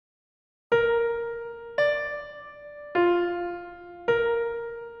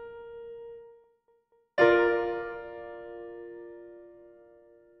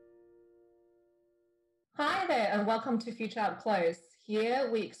and welcome to Future Up Close. Here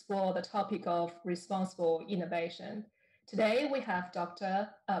we explore the topic of responsible innovation. Today we have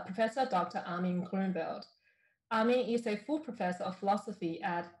Professor Dr. Armin Grunwald. Armin is a full professor of philosophy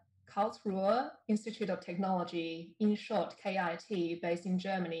at Karlsruhe Institute of Technology, in short KIT, based in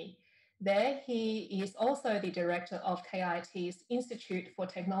Germany. There he is also the director of KIT's Institute for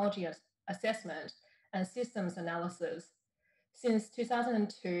Technology Assessment and Systems Analysis. Since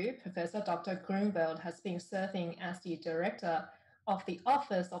 2002, Professor Dr. Grunwald has been serving as the director of the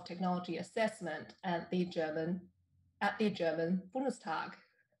Office of Technology Assessment at the German Bundestag.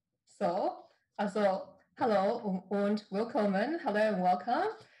 Hello und willkommen. Hello and welcome.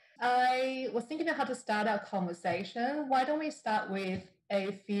 I was thinking of how to start our conversation. Why don't we start with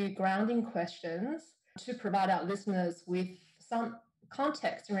a few grounding questions to provide our listeners with some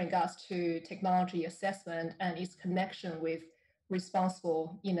context in regards to technology assessment and its connection with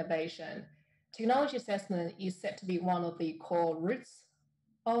responsible innovation. Technology assessment is said to be one of the core roots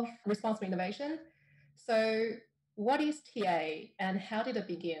of responsible innovation. So what is TA and how did it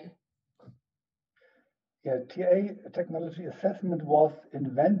begin? Yeah, TA, technology assessment, was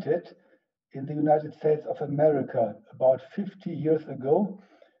invented in the United States of America about 50 years ago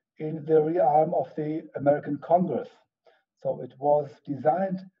in the realm of the American Congress. So it was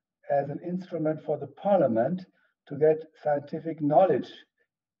designed as an instrument for the parliament to get scientific knowledge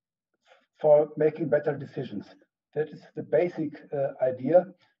for making better decisions. That is the basic idea.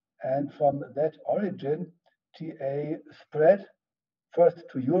 And from that origin, TA spread first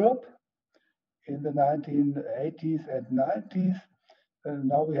to Europe in the 1980s and 90s. And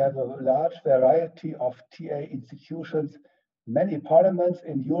now we have a large variety of TA institutions, many parliaments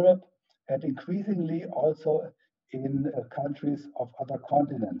in Europe, and increasingly also in countries of other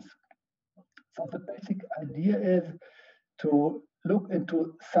continents. So the basic idea is to look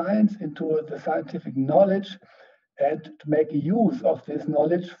into science, into the scientific knowledge, and to make use of this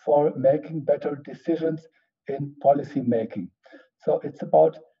knowledge for making better decisions in policy making. So it's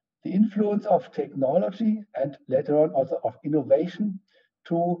about the influence of technology and later on also of innovation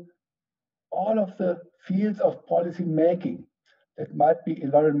to all of the fields of policy making. That might be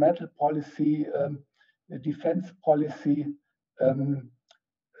environmental policy, defense policy,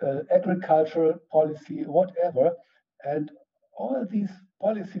 agricultural policy, whatever. And all these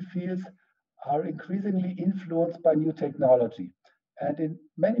policy fields are increasingly influenced by new technology. And in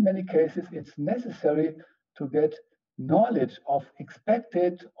many, many cases, it's necessary to get knowledge of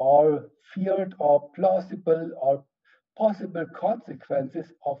expected or feared or plausible or possible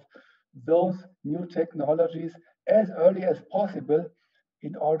consequences of those new technologies as early as possible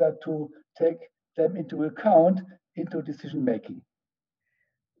in order to take them into account into decision making.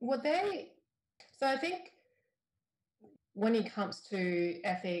 So I think when it comes to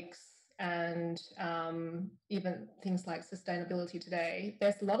ethics and even things like sustainability today,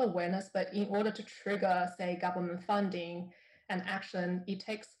 there's a lot of awareness, but in order to trigger, say, government funding and action, it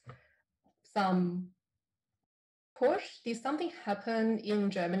takes some push. Did something happen in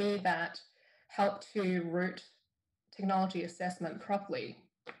Germany that helped to root technology assessment properly?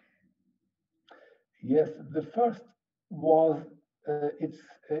 Yes, the first was its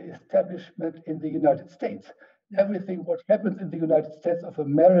establishment in the United States. Everything what happens in the United States of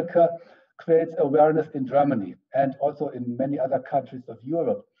America creates awareness in Germany and also in many other countries of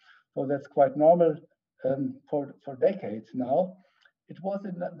Europe. So that's quite normal for decades now. It was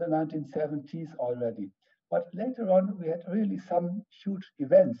in the 1970s already. But later on, we had really some huge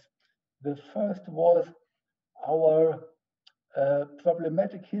events. The first was our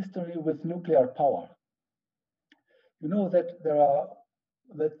problematic history with nuclear power. You know that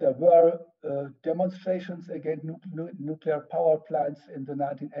there were demonstrations against nuclear power plants in the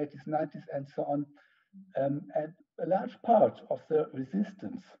 1980s, 90s, and so on. And a large part of the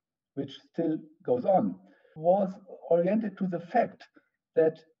resistance, which still goes on, was oriented to the fact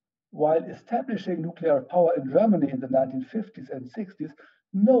that while establishing nuclear power in Germany in the 1950s and 60s,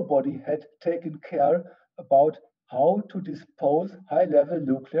 nobody had taken care about how to dispose high-level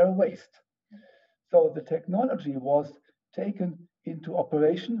nuclear waste. So the technology was taken into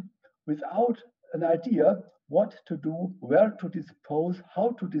operation without an idea what to do, where to dispose,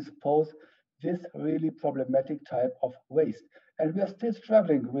 how to dispose this really problematic type of waste. And we are still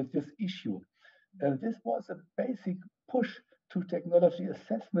struggling with this issue. This was a basic push to technology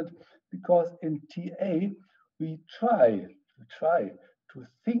assessment because in TA we try to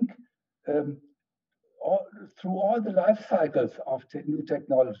think through all the life cycles of new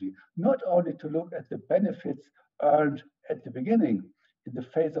technology, not only to look at the benefits earned at the beginning in the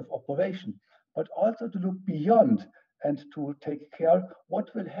phase of operation, but also to look beyond and to take care what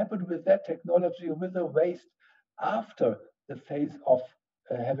will happen with that technology, with the waste after the phase of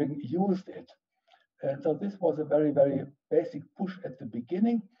having used it. And so this was a very, very basic push at the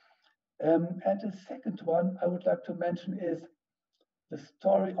beginning. And the second one I would like to mention is the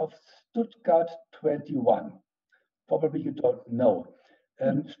story of Stuttgart 21. Probably you don't know.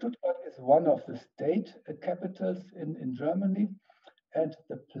 Stuttgart is one of the state capitals in Germany, and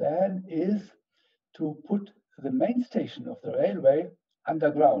the plan is to put the main station of the railway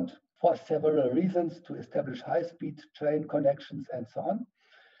underground for several reasons, to establish high-speed train connections and so on.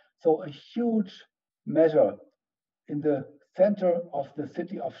 So a huge measure in the center of the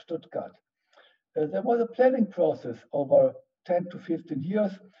city of Stuttgart. There was a planning process over 10 to 15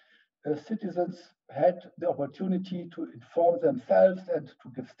 years. Citizens had the opportunity to inform themselves and to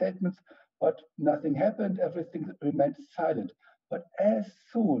give statements, but nothing happened. Everything remained silent. But as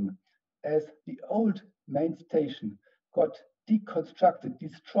soon as the old main station got deconstructed,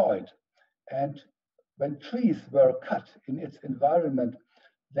 destroyed, and when trees were cut in its environment,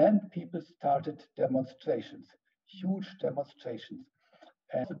 then people started demonstrations, huge demonstrations.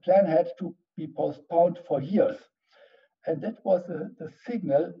 And the plan had to be postponed for years. And that was the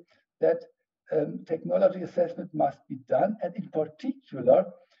signal that technology assessment must be done, and in particular,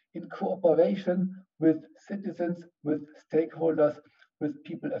 in cooperation with citizens, with stakeholders, with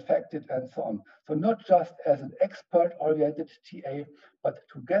people affected, and so on. So not just as an expert-oriented TA, but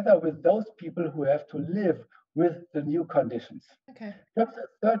together with those people who have to live with the new conditions. Okay. Just the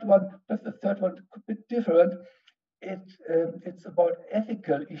third one, a bit different. It's about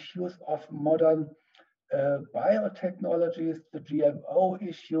ethical issues of modern biotechnologies, the GMO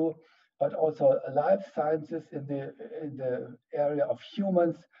issue, but also life sciences in the area of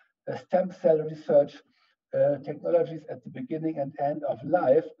humans, stem cell research, technologies at the beginning and end of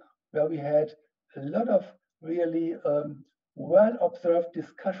life, where we had a lot of really well-observed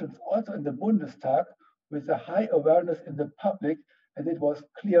discussions also in the Bundestag with a high awareness in the public, and it was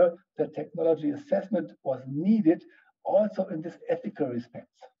clear that technology assessment was needed also in this ethical respects.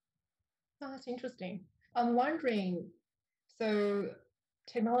 Oh, that's interesting. I'm wondering, so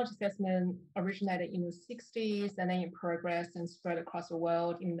technology assessment originated in the 60s and then it progressed and spread across the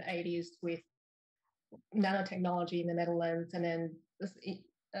world in the 80s with nanotechnology in the Netherlands, and then this,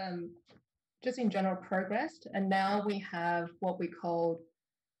 just in general progressed. And now we have what we call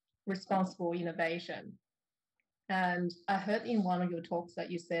responsible innovation. And I heard in one of your talks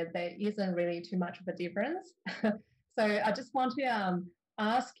that you said there isn't really too much of a difference. So I just want to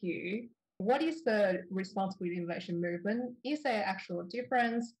ask you, what is the responsible innovation movement? Is there actual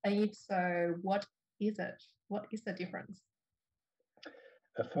difference? And if so, what is it? What is the difference?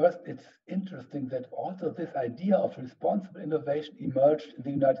 First, it's interesting that also this idea of responsible innovation emerged in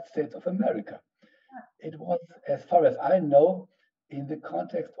the United States of America. It was, as far as I know, in the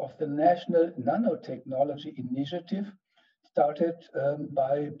context of the National Nanotechnology Initiative, started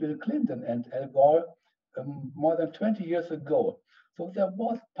by Bill Clinton and Al Gore more than 20 years ago. So there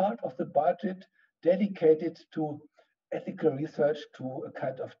was part of the budget dedicated to ethical research, to a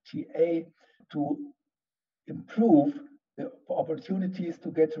kind of TA, to improve the opportunities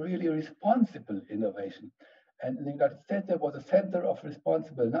to get really responsible innovation. And in the United States, there was a Center of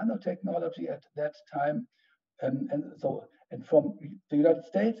Responsible Nanotechnology at that time. And from the United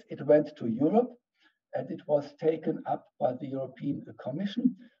States, it went to Europe, and it was taken up by the European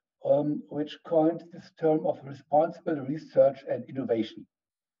Commission, which coined this term of responsible research and innovation.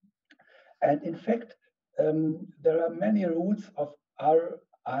 And in fact, there are many roots of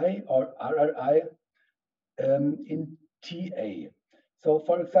RI or RRI in TA. So,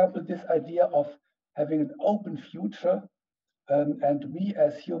 for example, this idea of having an open future, and we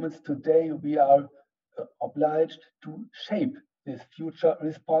as humans today, we are obliged to shape this future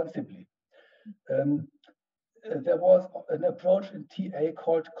responsibly. There was an approach in TA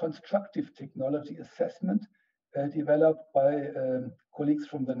called constructive technology assessment, developed by colleagues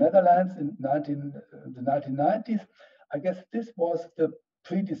from the Netherlands in the 1990s. I guess this was the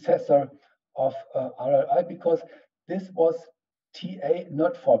predecessor of RRI, because this was TA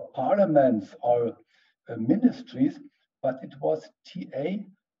not for parliaments or ministries, but it was TA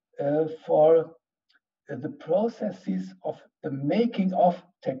for the processes of the making of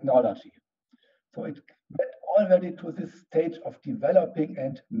technology. So it went already to this stage of developing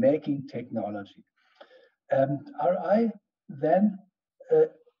and making technology. And RI then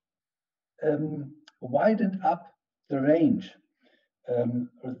widened up the range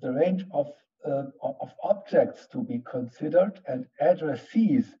of objects to be considered and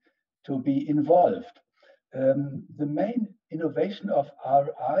addressees to be involved. The main innovation of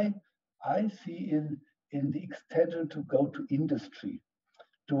RI I see in the extension to go to industry,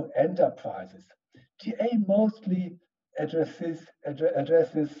 to enterprises. TA mostly addresses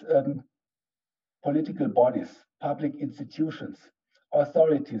political bodies, public institutions,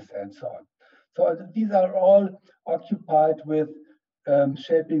 authorities, and so on. So these are all occupied with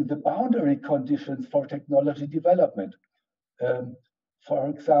shaping the boundary conditions for technology development. For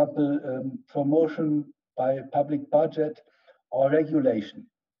example, promotion by public budget or regulation.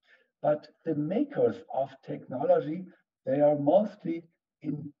 But the makers of technology, they are mostly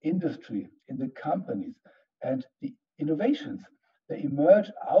in industry, in the companies, and the innovations, they emerge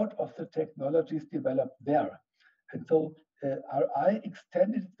out of the technologies developed there. And so RI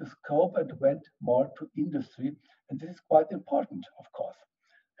extended the scope and went more to industry, and this is quite important, of course.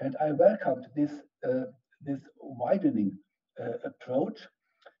 And I welcomed this widening approach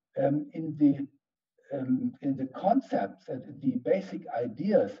in the concepts and the basic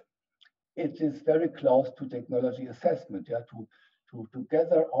ideas. It is very close to technology assessment, yeah, to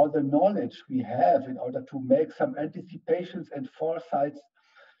gather all the knowledge we have in order to make some anticipations and foresights,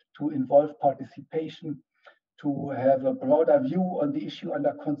 to involve participation, to have a broader view on the issue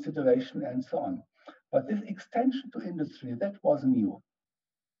under consideration, and so on. But this extension to industry, that was new.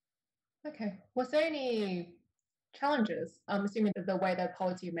 Okay. Was there any challenges? I'm assuming that the way that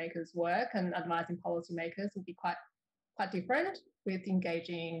policymakers work and advising policymakers will be quite different with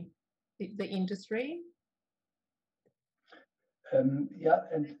engaging the industry. Yeah,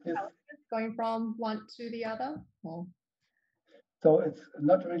 and this going from one to the other. Or? So it's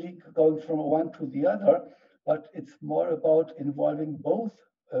not really going from one to the other, but it's more about involving both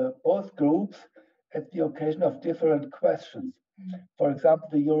groups at the occasion of different questions. Mm-hmm. For example,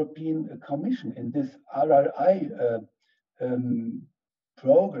 the European Commission in this RRI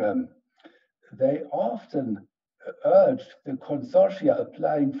program, they often urged the consortia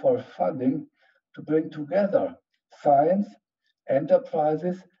applying for funding to bring together science,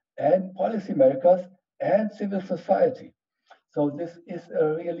 enterprises, and policymakers and civil society. So this is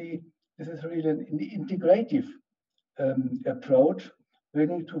really an integrative approach,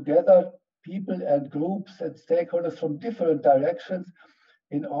 bringing together people and groups and stakeholders from different directions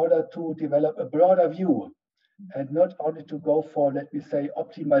in order to develop a broader view, and not only to go for, let me say,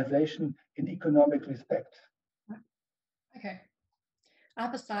 optimization in economic respect. Okay. I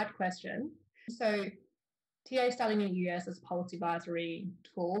have a side question. So TA started in the US as a policy advisory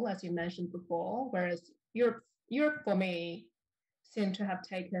tool, as you mentioned before, whereas Europe for me seem to have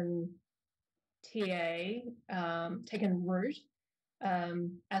taken TA, taken root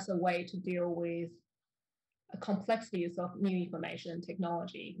as a way to deal with complexities of new information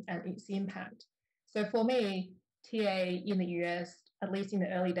technology and its impact. So for me, TA in the US, at least in the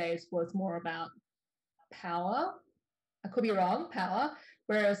early days, was more about power. I could be wrong, power,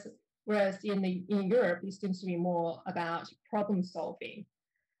 whereas in Europe, it seems to be more about problem solving.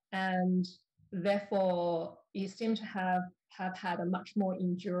 And therefore, it seems to have had a much more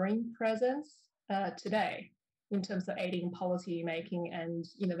enduring presence today in terms of aiding policy making and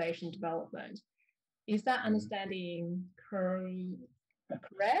innovation development. Is that understanding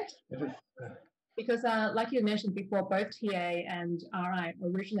correct? Because like you mentioned before, both TA and RI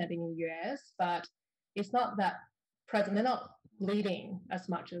originating in the US, but it's not that present. They're not leading as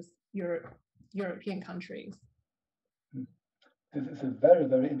much as European countries. This is a very,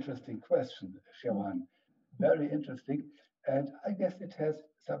 very interesting question, Shawan. Very interesting. And I guess it has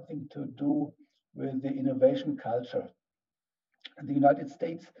something to do with the innovation culture. In the United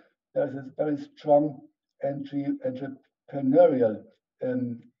States, there's a very strong entrepreneurial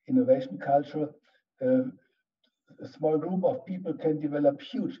innovation culture. A small group of people can develop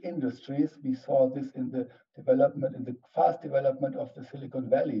huge industries. We saw this in the fast development of the Silicon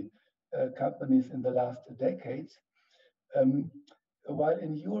Valley companies in the last decades. While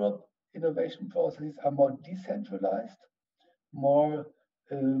in Europe, innovation processes are more decentralized, more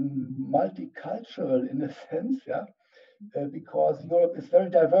multicultural in a sense, yeah, because Europe is very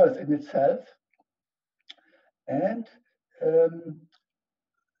diverse in itself. And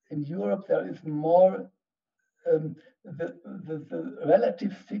in Europe, there is more the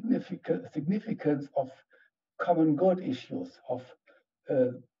relative significance of common good issues, of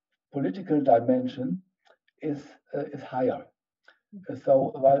political dimension is higher.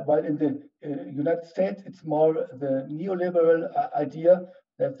 So while in the United States, it's more the neoliberal idea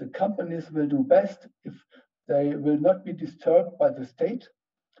that the companies will do best if they will not be disturbed by the state.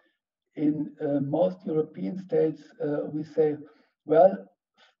 In most European states, we say, well,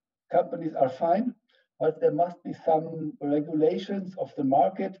 companies are fine, but there must be some regulations of the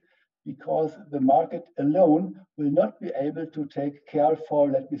market, because the market alone will not be able to take care for,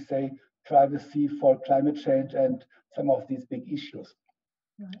 let me say, privacy, for climate change and some of these big issues.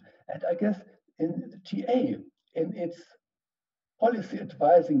 Right. And I guess in TA, in its policy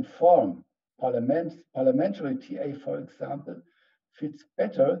advising form, parliamentary TA, for example, fits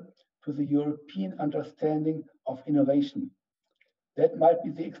better to the European understanding of innovation. That might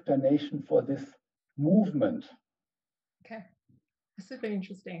be the explanation for this movement. Okay, super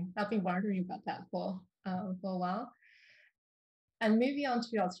interesting. I've been wondering about that for a while. And moving on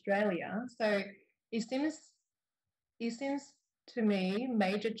to Australia, so it seems to me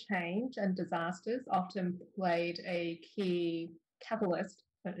major change and disasters often played a key catalyst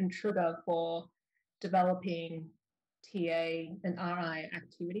and trigger for developing TA and RI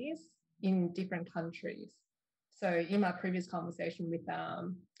activities in different countries. So in my previous conversation with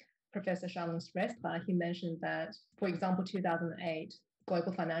Professor Charlene Srestha, he mentioned that, for example, 2008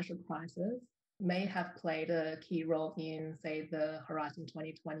 global financial crisis may have played a key role in, say, the Horizon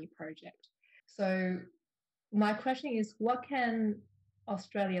 2020 project. So my question is, what can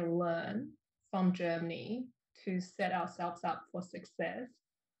Australia learn from Germany to set ourselves up for success?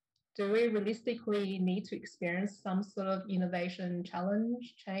 Do we realistically need to experience some sort of innovation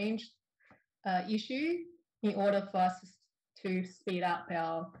challenge, change issue in order for us to speed up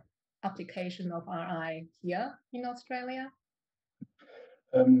our application of RI here in Australia?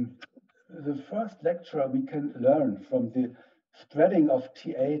 The first lecture we can learn from the spreading of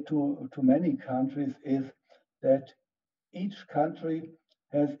TA to many countries is that each country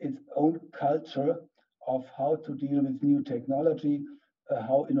has its own culture of how to deal with new technology,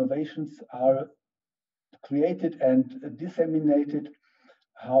 how innovations are created and disseminated,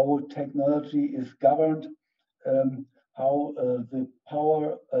 how technology is governed, how the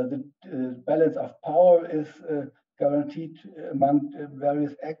power, the balance of power is guaranteed among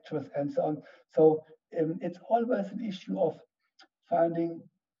various actors and so on. So it's always an issue of finding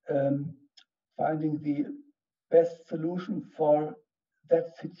the best solution for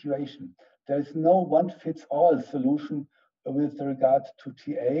that situation. There is no one-fits-all solution with regard to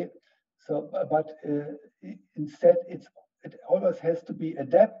TA. So, but instead, it always has to be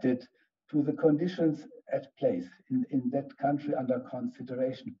adapted to the conditions at place in that country under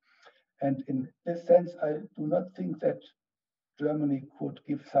consideration. And in this sense, I do not think that Germany could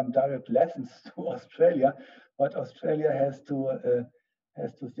give some direct lessons to Australia, but Australia has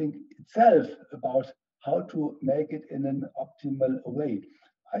to think itself about how to make it in an optimal way.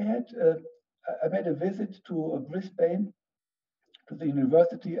 I made a visit to Brisbane, to the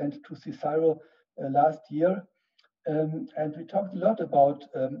university, and to CSIRO last year, and we talked a lot about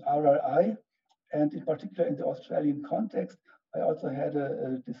RRI, and in particular in the Australian context. I also had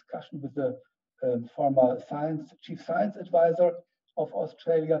a discussion with the former chief science advisor of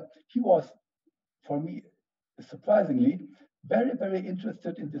Australia. He was, for me, surprisingly, very, very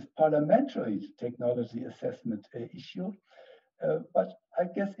interested in this parliamentary technology assessment issue. But I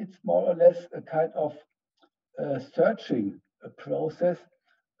guess it's more or less a kind of searching process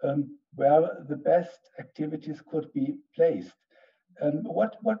where the best activities could be placed.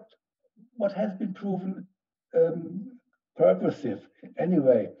 What has been proven purposive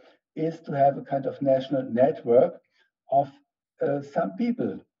anyway is to have a kind of national network of some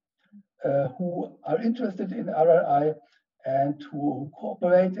people who are interested in RRI and who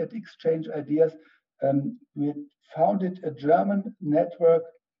cooperate and exchange ideas. We founded a German network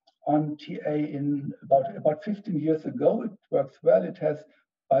on TA in about 15 years ago. It works well. It has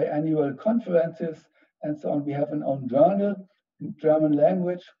biannual conferences and so on. We have an own journal in German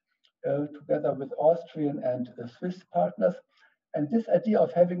language together with Austrian and Swiss partners. And this idea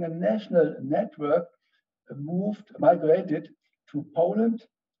of having a national network migrated to Poland,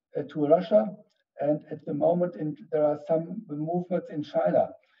 to Russia, and at the moment there are some movements in China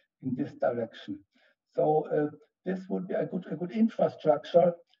in this direction. So this would be a good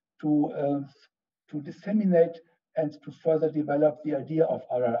infrastructure to disseminate and to further develop the idea of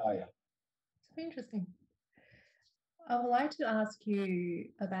RRI. So interesting. I would like to ask you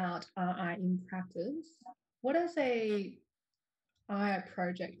about RI in practice. What does a RI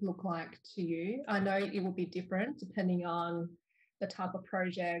project look like to you? I know it will be different depending on the type of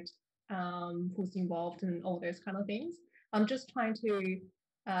project, who's involved, and all those kind of things. I'm just trying to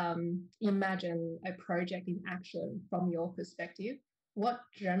imagine a project in action from your perspective. What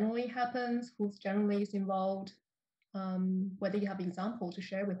generally happens? Who's generally is involved? Whether you have examples to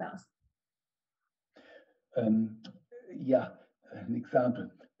share with us. Yeah, an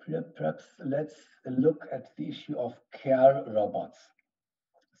example. Perhaps let's look at the issue of care robots.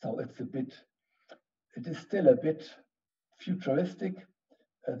 So it is still a bit futuristic,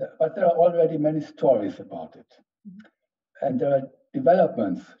 but there are already many stories about it. Mm-hmm. And there are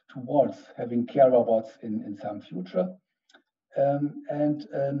developments towards having care robots in some future.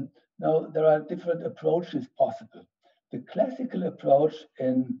 Now, there are different approaches possible. The classical approach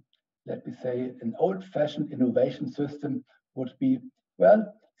in, let me say, an old-fashioned innovation system would be,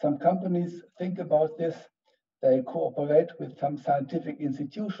 well, some companies think about this, they cooperate with some scientific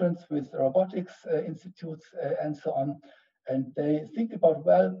institutions, with robotics institutes, and so on, and they think about,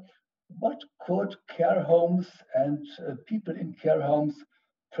 well, what could care homes and people in care homes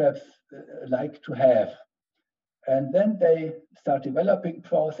perhaps like to have? And then they start developing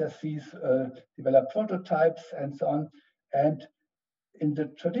processes, develop prototypes, and so on. And in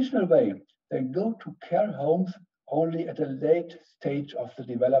the traditional way, they go to care homes only at a late stage of the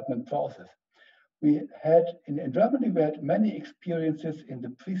development process. We had, in Germany, we had many experiences in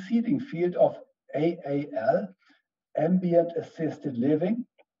the preceding field of AAL, ambient assisted living.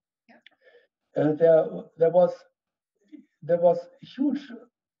 There was huge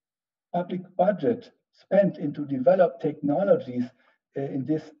public budget spent into develop technologies in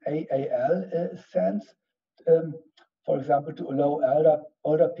this AAL sense, for example, to allow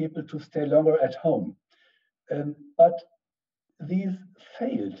older people to stay longer at home. But these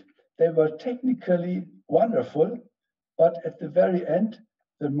failed. They were technically wonderful, but at the very end,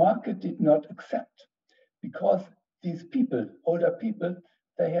 the market did not accept, because these people, older people,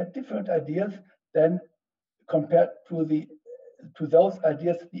 they had different ideas than compared to those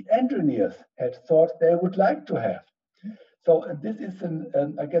ideas the engineers had thought they would like to have. So this is,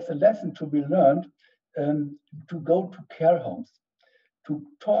 I guess, a lesson to be learned, to go to care homes, to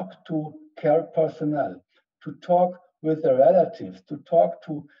talk to care personnel, to talk with the relatives, to talk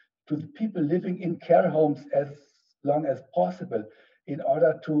to the people living in care homes as long as possible, in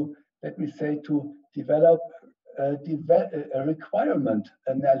order to, let me say, to develop a requirement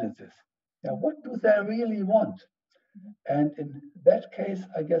analysis. Now, what do they really want? And in that case,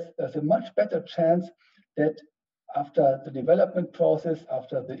 I guess there's a much better chance that after the development process,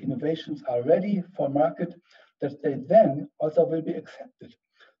 after the innovations are ready for market, that they then also will be accepted.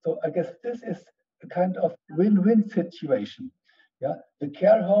 So I guess this is a kind of win-win situation. Yeah, the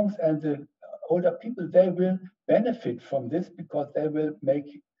care homes and the older people, they will benefit from this because they will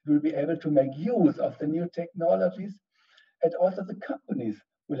be able to make use of the new technologies, and also the companies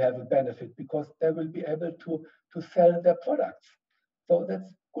will have a benefit because they will be able to sell their products. So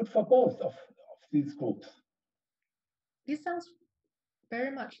that's good for both of these groups. This sounds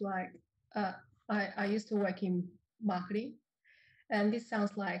very much like I used to work in marketing, and this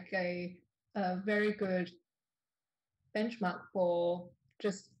sounds like a very good benchmark for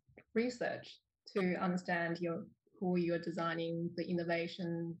just research to understand who you're designing the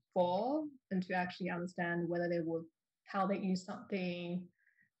innovation for, and to actually understand whether how they use something,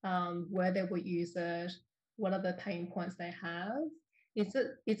 where they would use it, what are the pain points they have. Is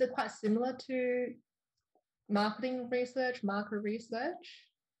it quite similar to marketing research, market research,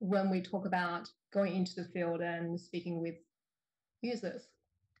 when we talk about going into the field and speaking with users?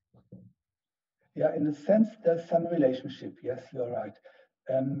 Yeah, in a sense, there's some relationship. Yes, you're right.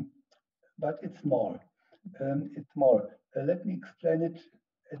 But it's more. Let me explain it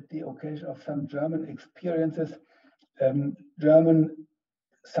at the occasion of some German experiences. German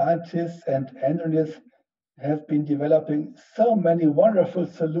scientists and engineers have been developing so many wonderful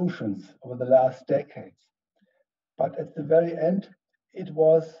solutions over the last decades. But at the very end, there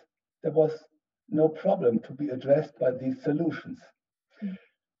was no problem to be addressed by these solutions.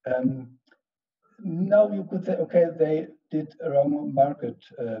 Now you could say, okay, they did wrong market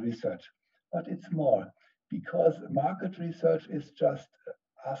research, but it's more, because market research is just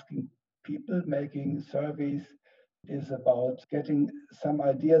asking people, making surveys, is about getting some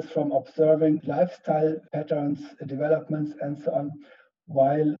ideas from observing lifestyle patterns, developments, and so on,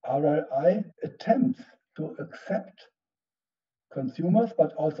 while RRI attempts to accept consumers,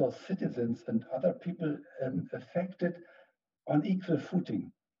 but also citizens and other people affected on equal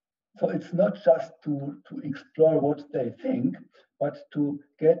footing. So it's not just to explore what they think, but to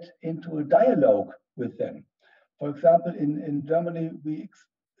get into a dialogue with them. For example, in Germany, we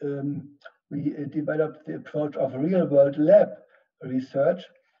developed the approach of real-world lab research,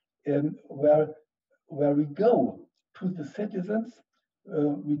 where we go to the citizens.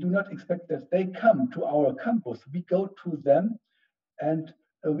 We do not expect that they come to our campus. We go to them and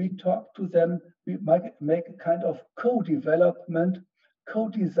we talk to them. We make a kind of co-development,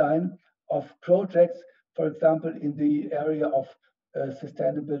 co-design of projects, for example, in the area of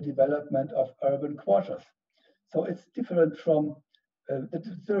sustainable development of urban quarters. So it's different from,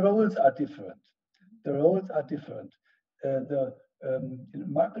 the roles are different. The roles are different. In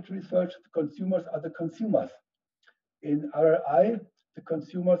market research, the consumers are the consumers. In RRI, the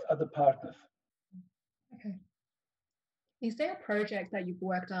consumers are the partners. Okay. Is there a project that you've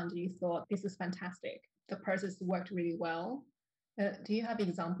worked on that you thought this is fantastic? The process worked really well. Do you have an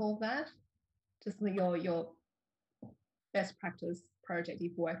example of that? Just your best practice project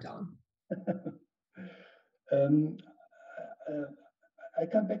you've worked on. I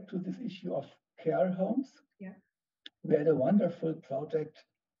come back to this issue of care homes. Yeah. We had a wonderful project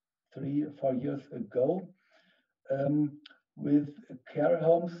 3 or 4 years ago with care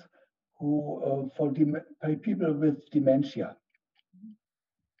homes who for people with dementia.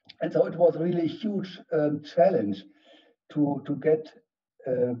 And so it was really a huge challenge to get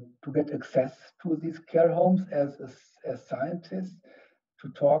access to these care homes as scientists, to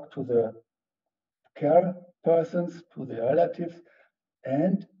talk to the care persons, to the relatives,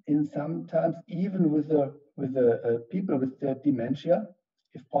 and in sometimes even with the people with their dementia,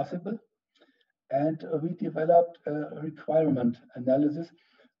 if possible. And we developed a requirement analysis.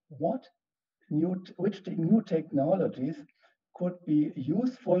 Which new technologies could be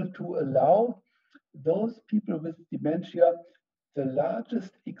useful to allow those people with dementia the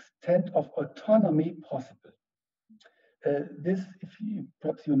largest extent of autonomy possible. This,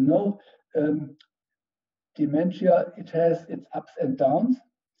 perhaps you know, dementia, it has its ups and downs,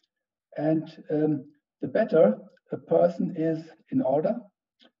 and the better a person is in order,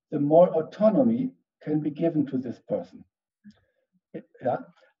 the more autonomy can be given to this person.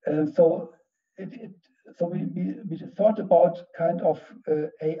 So we thought about kind of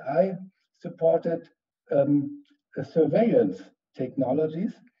AI supported surveillance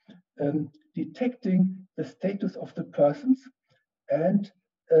technologies, detecting the status of the persons and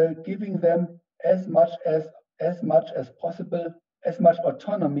giving them as much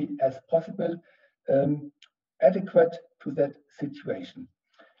autonomy as possible, adequate to that situation.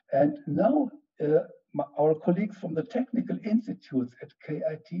 And now our colleagues from the technical institutes at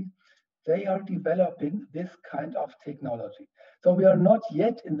KIT, they are developing this kind of technology. So we are not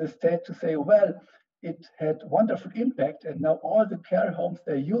yet in the state to say, well, it had wonderful impact and now all the care homes,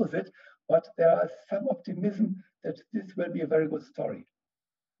 they use it, but there is some optimism that this will be a very good story.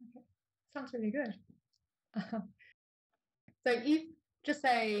 Okay. Sounds really good. So if just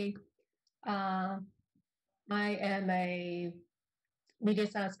say, I am a media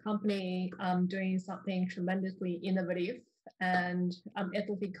science company, doing something tremendously innovative and I'm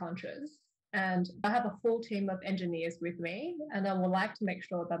ethically conscious, and I have a full team of engineers with me, and I would like to make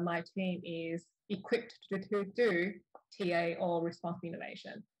sure that my team is equipped to do TA or responsible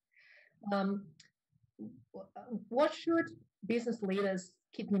innovation. What should business leaders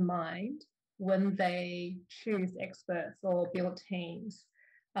keep in mind when they choose experts or build teams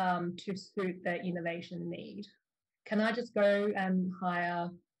to suit their innovation need? Can I just go and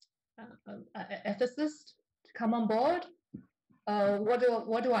hire an ethicist to come on board?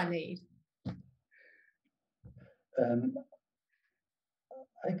 What do I need?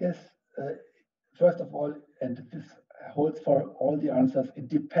 I guess, first of all, and this holds for all the answers, it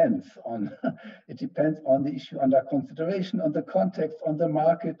depends on the issue under consideration, on the context, on the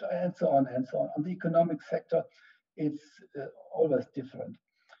market, and so on and so on. On the economic sector, it's always different.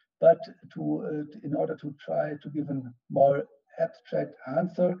 But in order to try to give a more abstract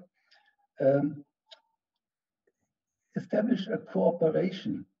answer, establish a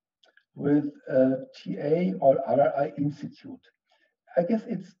cooperation with a TA or RI institute. I guess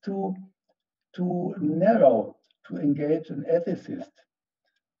it's too narrow to engage an ethicist.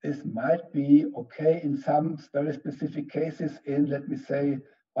 This might be okay in some very specific cases in, let me say,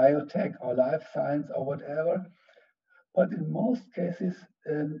 biotech or life science or whatever. But in most cases,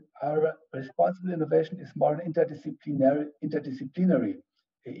 our responsible innovation is more an interdisciplinary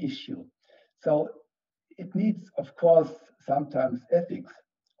issue. So it needs, of course, sometimes ethics,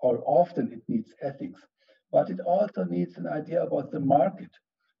 or often it needs ethics, but it also needs an idea about the market,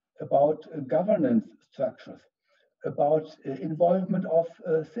 about governance structures, about involvement of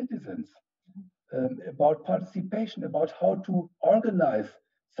citizens, about participation, about how to organize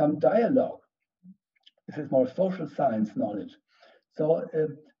some dialogue. This is more social science knowledge. So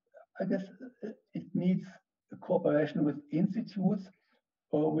I guess it needs a cooperation with institutes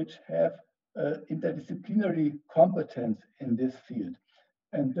which have interdisciplinary competence in this field.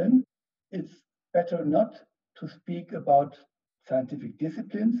 And then it's better not to speak about scientific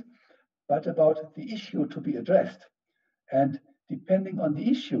disciplines, but about the issue to be addressed. And depending on the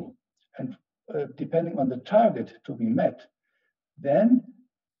issue and depending on the target to be met, then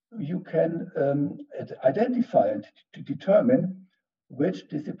you can identify and to determine which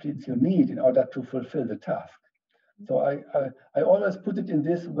disciplines you need in order to fulfill the task. So I always put it in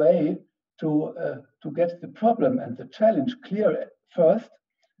this way to get the problem and the challenge clear first,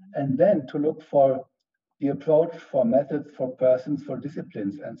 and then to look for the approach for methods, for persons, for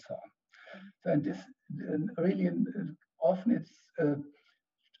disciplines, and so on. So, and this really often it's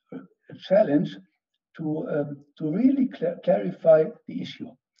a challenge to really clarify the issue.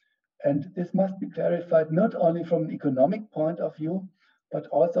 And this must be clarified not only from an economic point of view, but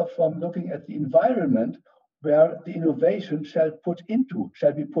also from looking at the environment where the innovation shall be put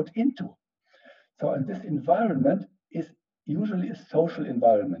into. So, and this environment is usually a social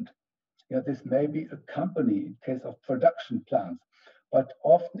environment. This may be a company in case of production plants, but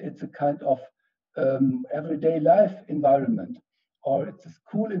often it's a kind of everyday life environment, or it's a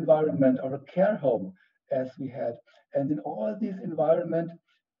school environment or a care home as we had. And in all these environments,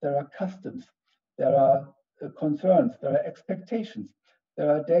 there are customs, there are concerns, there are expectations, there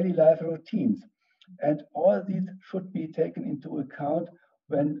are daily life routines. And all these should be taken into account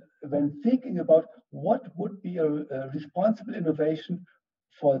when thinking about what would be a responsible innovation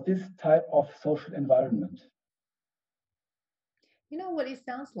for this type of social environment. You know what it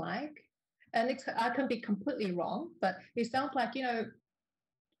sounds like? And I can be completely wrong, but it sounds like,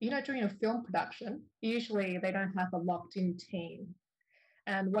 during a film production, usually they don't have a locked-in team.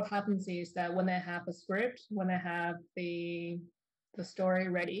 And what happens is that when they have a script, when they have the story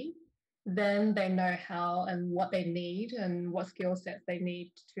ready, then they know how and what they need and what skill sets they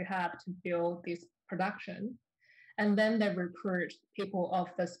need to have to build this production. And then they recruit people of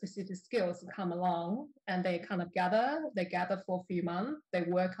the specific skills to come along, and they kind of gather for a few months, they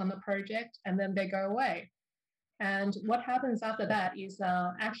work on the project, and then they go away. And what happens after that is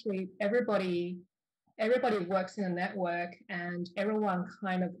actually everybody works in a network, and everyone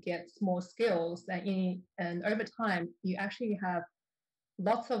kind of gets more skills. And over time, you actually have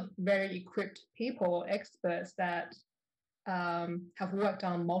lots of very equipped people, experts that have worked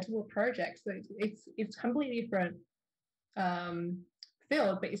on multiple projects. So it's completely different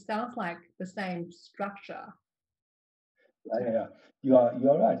field, but it sounds like the same structure. Yeah,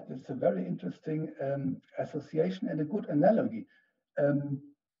 you're right. It's a very interesting association and a good analogy.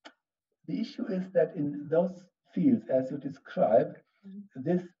 The issue is that in those fields, as you described,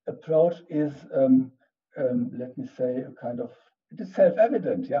 this approach is, let me say, a kind of, it is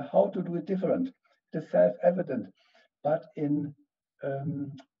self-evident. Yeah, how to do it different? It is self-evident, but in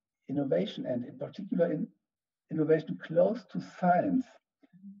innovation, and in particular in innovation close to science,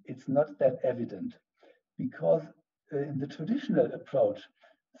 it's not that evident, because in the traditional approach,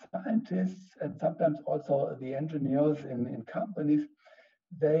 scientists and sometimes also the engineers in companies,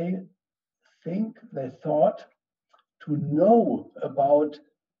 they thought to know about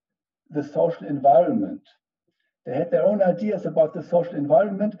the social environment. They had their own ideas about the social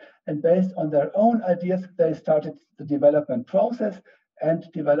environment, and based on their own ideas, they started the development process and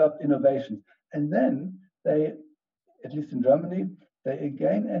developed innovations. And then they, at least in Germany, they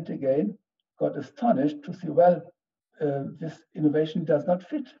again and again got astonished to see, well, this innovation does not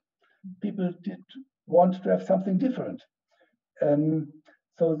fit. People did want to have something different.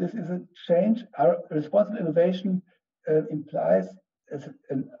 So this is a change. Our responsible innovation implies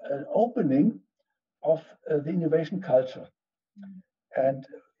an opening of the innovation culture. And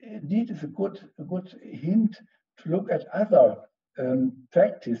indeed is a good hint to look at other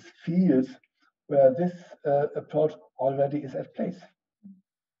practice fields where this approach already is at place.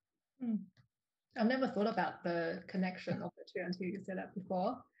 I've never thought about the connection of the two until you said that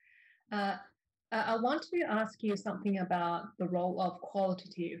before. I want to ask you something about the role of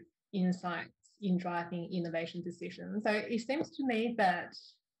qualitative insights in driving innovation decisions. So it seems to me that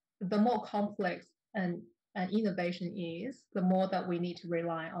the more complex an innovation is, the more that we need to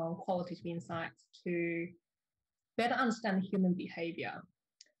rely on qualitative insights to better understand human behavior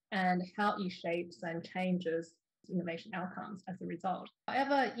and how it shapes and changes innovation outcomes as a result.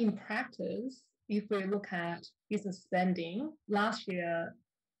 However, in practice, if we look at business spending, last year,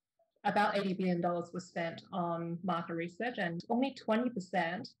 about $80 billion was spent on market research, and only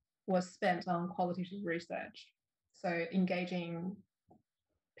 20% was spent on qualitative research. So engaging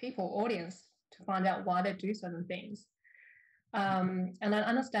people, audience, to find out why they do certain things. And I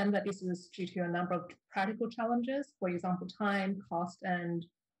understand that this is due to a number of practical challenges, for example, time, cost, and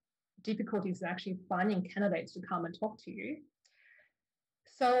difficulties actually finding candidates to come and talk to you.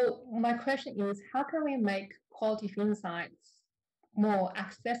 So my question is, how can we make qualitative insights more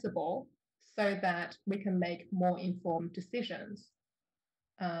accessible so that we can make more informed decisions?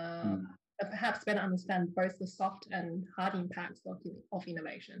 Perhaps better understand both the soft and hard impacts of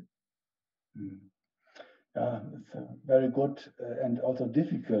innovation. It's a very good and also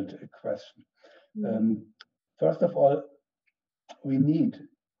difficult question. First of all, we need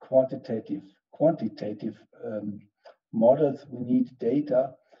quantitative models. We need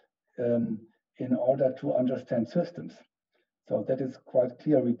data. in order to understand systems. So that is quite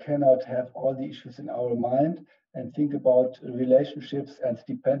clear. We cannot have all the issues in our mind and think about relationships and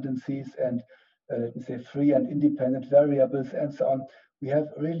dependencies and let me say free and independent variables and so on. We have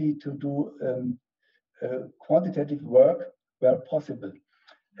really to do quantitative work where possible.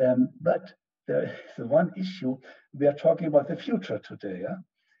 But there is one issue. We are talking about the future today, yeah?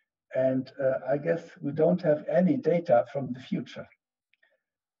 And I guess we don't have any data from the future.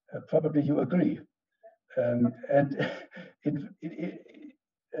 Probably you agree. And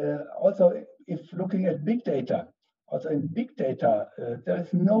also, if looking at big data, also in big data, there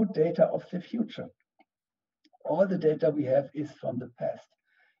is no data of the future. All the data we have is from the past.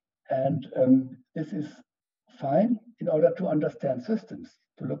 And this is fine in order to understand systems,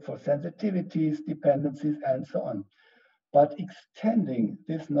 to look for sensitivities, dependencies, and so on. But extending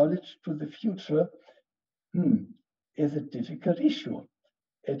this knowledge to the future is a difficult issue.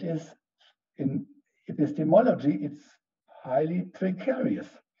 It is in epistemology, it's highly precarious.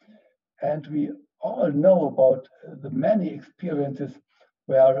 And we all know about the many experiences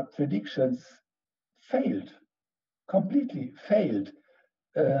where predictions failed, completely failed.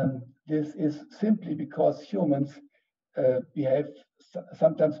 This is simply because humans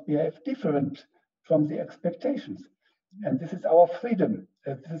sometimes behave different from the expectations. And this is our freedom,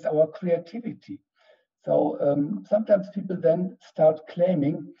 this is our creativity. So sometimes people then start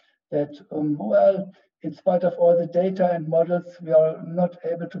claiming that, well, in spite of all the data and models, we are not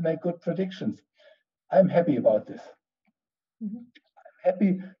able to make good predictions. I'm happy about this. I'm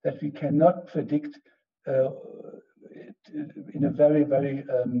happy that we cannot predict in a very, very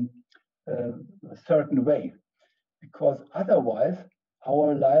certain way, because otherwise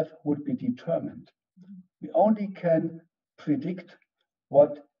our life would be determined. We only can predict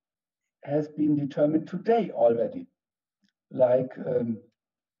what has been determined today already, like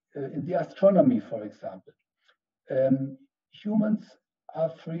in the astronomy, for example. Humans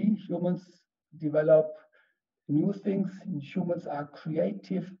are free, humans develop new things, humans are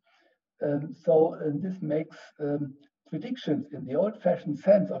creative. So this makes predictions in the old-fashioned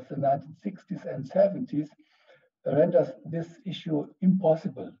sense of the 1960s and 70s renders this issue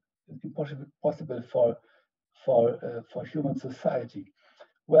impossible for human society.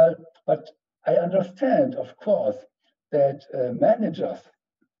 Well, but I understand, of course, that managers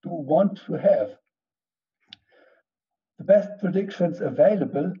do want to have the best predictions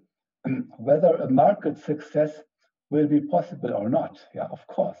available, whether a market success will be possible or not. Yeah, of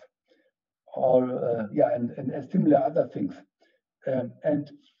course. Or and similar other things.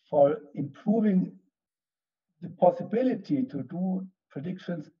 And for improving the possibility to do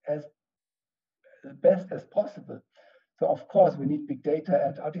predictions as best as possible. So of course we need big data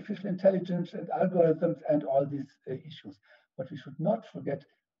and artificial intelligence and algorithms and all these issues. But we should not forget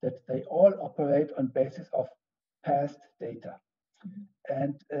that they all operate on basis of past data.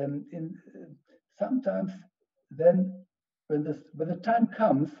 And sometimes then when the time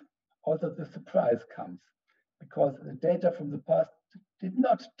comes, also the surprise comes, because the data from the past did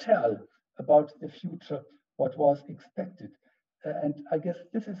not tell about the future what was expected. And I guess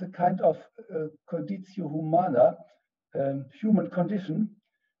this is a kind of conditio humana, human condition,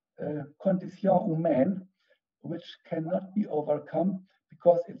 condition humaine, which cannot be overcome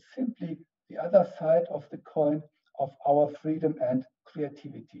because it's simply the other side of the coin of our freedom and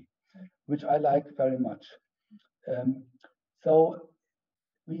creativity, which I like very much. So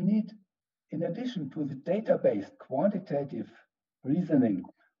we need, in addition to the data-based quantitative reasoning,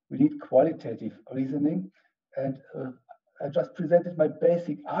 we need qualitative reasoning. And I just presented my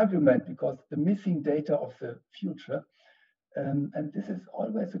basic argument because the missing data of the future. And this is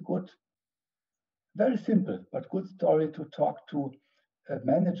always a good, very simple, but good story to talk to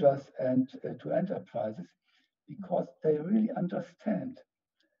managers and to enterprises, because they really understand.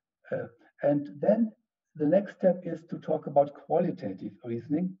 And then the next step is to talk about qualitative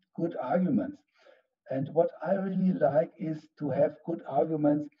reasoning, good arguments. And what I really like is to have good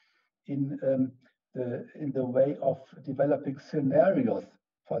arguments in the way of developing scenarios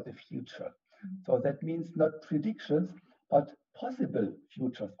for the future. So that means not predictions, but possible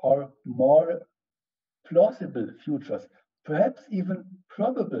futures or more plausible futures, perhaps even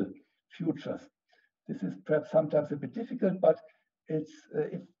probable futures. This is perhaps sometimes a bit difficult, but it's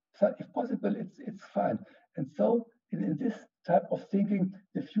if possible, it's fine. And so in this type of thinking,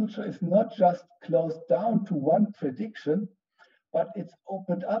 the future is not just closed down to one prediction, but it's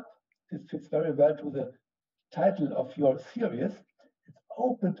opened up. This fits very well to the title of your series. It's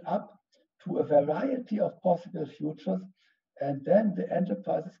opened up to a variety of possible futures. And then the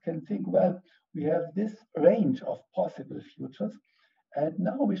enterprises can think, well, we have this range of possible futures, And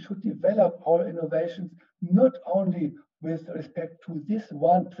now we should develop our innovations not only with respect to this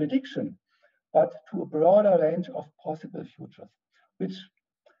one prediction, but to a broader range of possible futures, which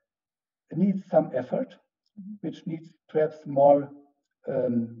needs some effort, which needs perhaps more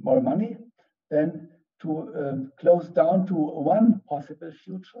money than to close down to one possible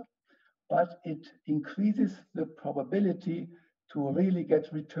future, but it increases the probability to really get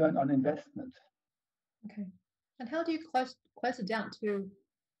return on investment. Okay. And how do you close it down to,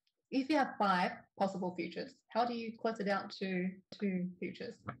 if you have 5 possible futures, how do you close it down to 2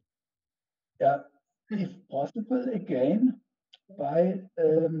 futures? Yeah, if possible, again, by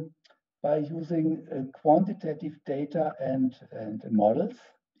using quantitative data and models,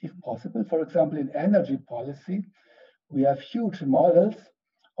 if possible. For example, in energy policy, we have huge models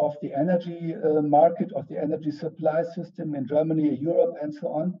of the energy market, of the energy supply system in Germany, Europe, and so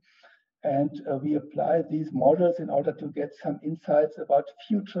on. And we apply these models in order to get some insights about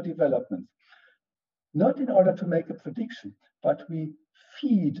future developments. Not in order to make a prediction, but we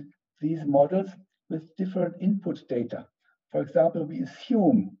feed these models with different input data. For example, we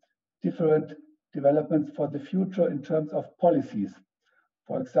assume different developments for the future in terms of policies.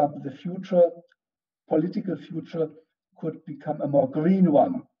 For example, the political future could become a more green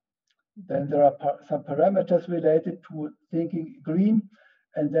one. Then there are some parameters related to thinking green,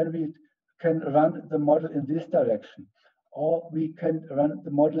 and then we can run the model in this direction. Or we can run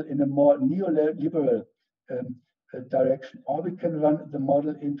the model in a more neoliberal direction, or we can run the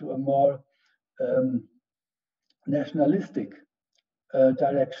model into a more nationalistic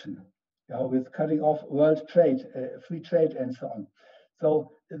direction, with cutting off world trade, free trade, and so on.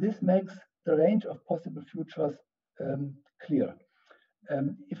 So this makes the range of possible futures clear.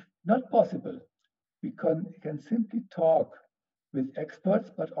 If not possible, we can simply talk with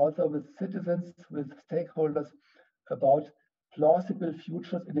experts, but also with citizens, with stakeholders about plausible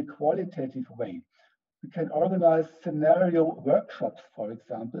futures in a qualitative way. We can organize scenario workshops, for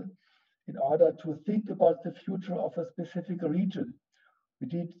example, in order to think about the future of a specific region. We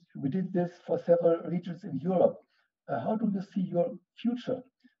did this for several regions in Europe. How do you see your future?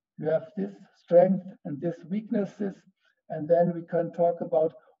 You have this strength and this weaknesses, and then we can talk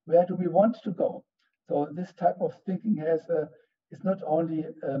about where do we want to go. So this type of thinking is not only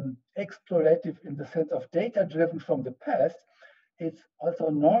explorative in the sense of data-driven from the past, it's also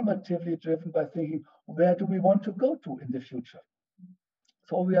normatively driven by thinking, where do we want to go to in the future?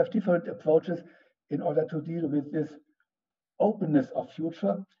 So we have different approaches in order to deal with this openness of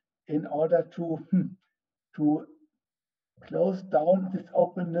future, in order to close down this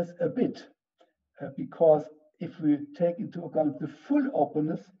openness a bit. Because if we take into account the full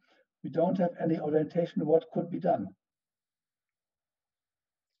openness, we don't have any orientation of what could be done.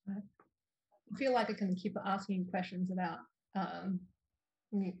 I feel like I can keep asking questions about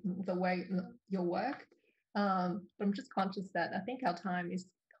the way your work, but I'm just conscious that I think our time is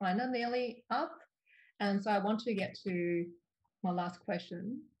kind of nearly up, and so I want to get to my last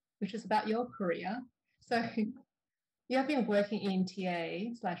question, which is about your career. So you have been working in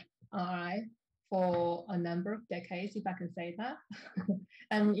TA/RI for a number of decades, if I can say that,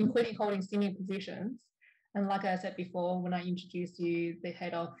 and including holding senior positions. And like I said before, when I introduced you, the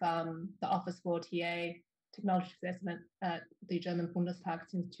head of the Office for TA Technology Assessment at the German Bundestag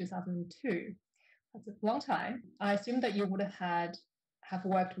since 2002. That's a long time. I assume that you would have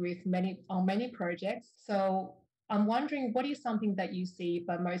worked with on many projects. So I'm wondering, what is something that you see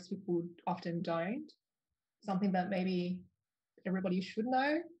but most people often don't? Something that maybe everybody should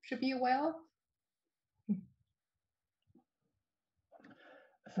know, should be aware of?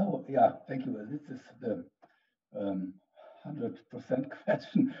 So yeah, thank you. This is the 100%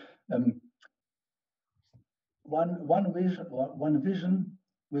 question. One vision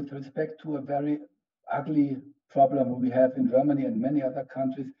with respect to a very ugly problem we have in Germany and many other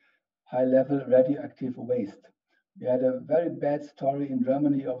countries, high-level radioactive waste. We had a very bad story in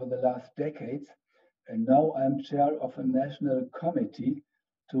Germany over the last decades, and now I'm chair of a national committee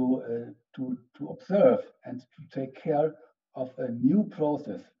to observe and to take care of a new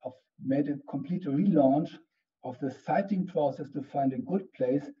process, of made a complete relaunch of the siting process to find a good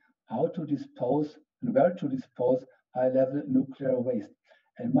place how to dispose and where to dispose high-level nuclear waste.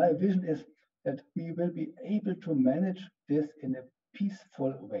 And my vision is that we will be able to manage this in a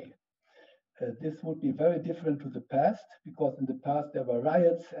peaceful way. This would be very different to the past, because in the past there were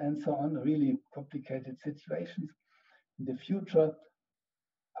riots and so on, really complicated situations. In the future,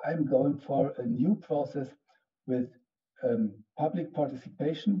 I'm going for a new process with public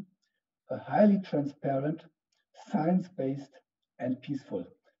participation, highly transparent, science-based, and peaceful.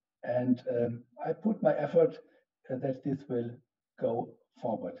 And I put my effort that this will go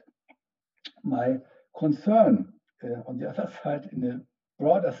forward. My concern, on the other side, in a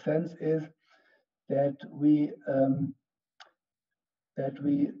broader sense, is that we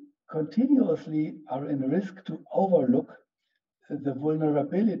continuously are in risk to overlook the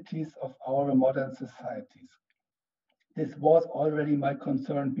vulnerabilities of our modern societies. This was already my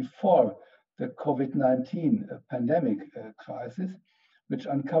concern before the COVID-19 pandemic crisis, which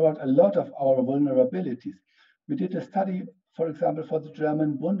uncovered a lot of our vulnerabilities. We did a study, for example, for the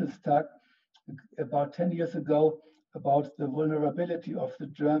German Bundestag about 10 years ago about the vulnerability of the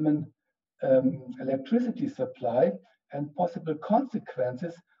German electricity supply and possible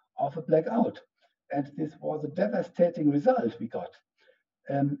consequences of a blackout. And this was a devastating result we got.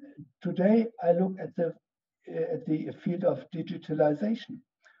 Today, I look at the field of digitalization.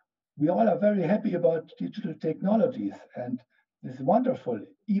 We all are very happy about digital technologies, and this is wonderful,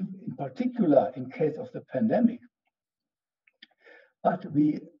 even in particular in case of the pandemic. But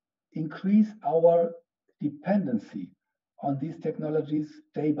we increase our dependency on these technologies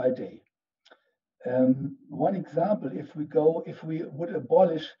day by day. One example, if we would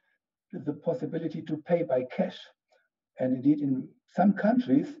abolish the possibility to pay by cash, and indeed in some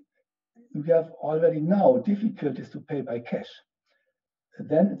countries, we have already now difficulties to pay by cash,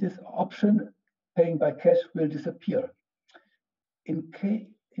 then this option, paying by cash, will disappear. In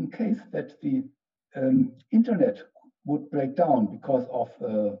case that the internet would break down because of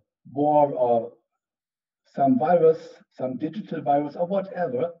war or some virus, some digital virus or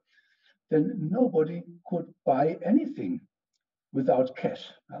whatever, then nobody could buy anything without cash.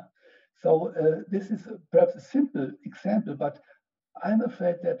 So this is perhaps a simple example, but I'm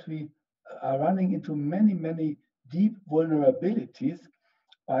afraid that we are running into many, many deep vulnerabilities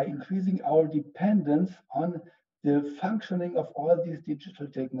by increasing our dependence on the functioning of all these digital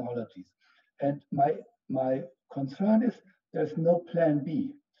technologies. And my concern is there's no plan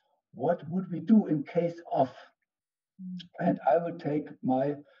B. What would we do in case of? And I will take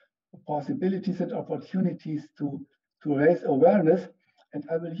my possibilities and opportunities to raise awareness, and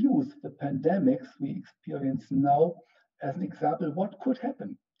I will use the pandemics we experience now as an example. What could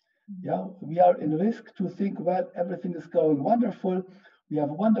happen? Yeah, we are in risk to think, well, everything is going wonderful, we have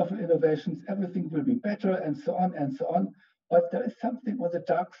wonderful innovations, everything will be better, and so on and so on. But there is something on the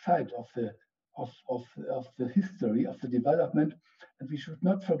dark side of the history of the development, and we should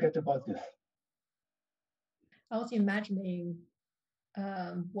not forget about this. I was imagining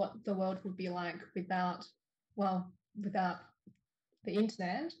what the world would be like without the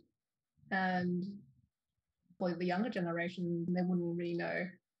internet, and for the younger generation, they wouldn't really know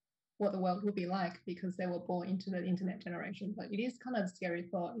what the world would be like because they were born into the internet generation. But it is kind of a scary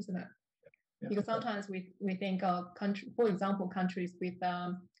thought, isn't it? Yeah. Because sometimes we think of for example, countries with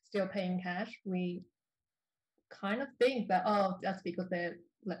still paying cash. We kind of think that, oh, that's because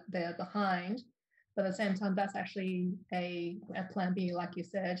they're behind. But at the same time, that's actually a plan B, like you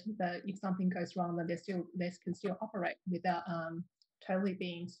said, that if something goes wrong, then they can still operate without totally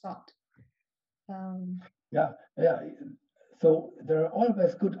being stopped. Yeah. So there are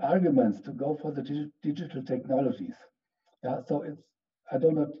always good arguments to go for the digital technologies. Yeah. So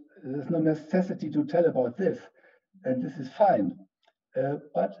there's no necessity to tell about this, and this is fine.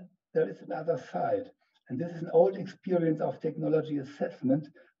 But there is another side, and this is an old experience of technology assessment.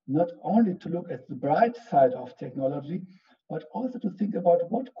 Not only to look at the bright side of technology, but also to think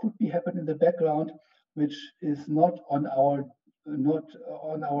about what could be happening in the background, which is not on our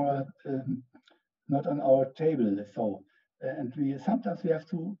table. So, and sometimes we have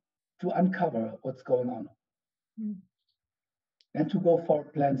to uncover what's going on, and to go for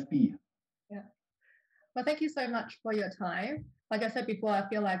plans B. Yeah. Well, thank you so much for your time. Like I said before, I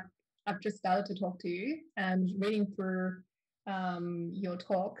feel like I've just started to talk to you, and reading through your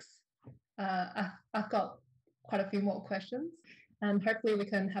talks, I've got quite a few more questions, and hopefully we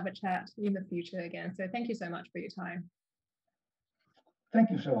can have a chat in the future again. So thank you so much for your time.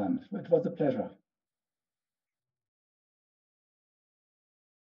 Thank you, Sharon. It was a pleasure.